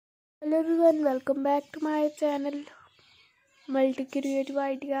Hello everyone, welcome back to my channel Multi Creative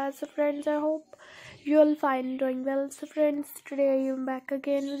Ideas. So friends, I hope you all fine doing well. So friends, today I am back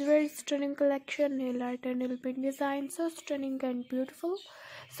again with a very stunning collection, nail art and nail paint design, so stunning and beautiful.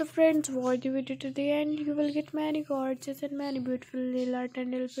 So friends, watch the video to the end. You will get many gorgeous and many beautiful nail art and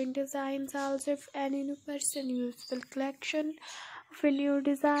nail paint designs. Also, if any new person useful collection of new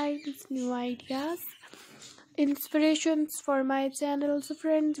designs, new ideas, inspirations for my channel. So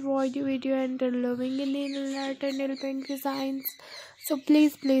friends, watch the video and are loving in nail art and nail paint designs, so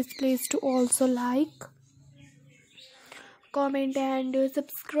please to also like, comment and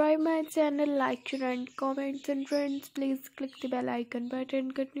subscribe my channel. Like, share and comments, and friends, please click the bell icon button,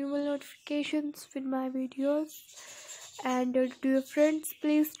 get new notifications with my videos. And to your friends,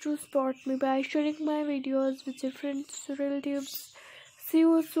 please to support me by sharing my videos with your friends, relatives. See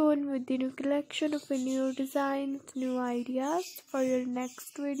you soon with the new collection of new designs, new ideas for your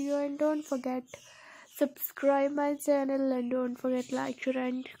next video. And don't forget, subscribe my channel and don't forget like, share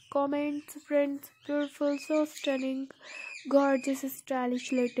and comment. Friends, beautiful, so stunning, gorgeous,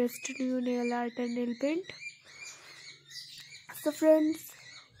 stylish, latest new nail art and nail paint. So friends,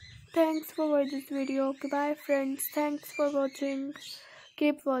 thanks for watching this video. Okay, bye friends. Thanks for watching.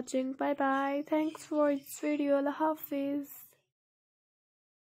 Keep watching. Bye bye. Thanks for this video. Allah Hafiz.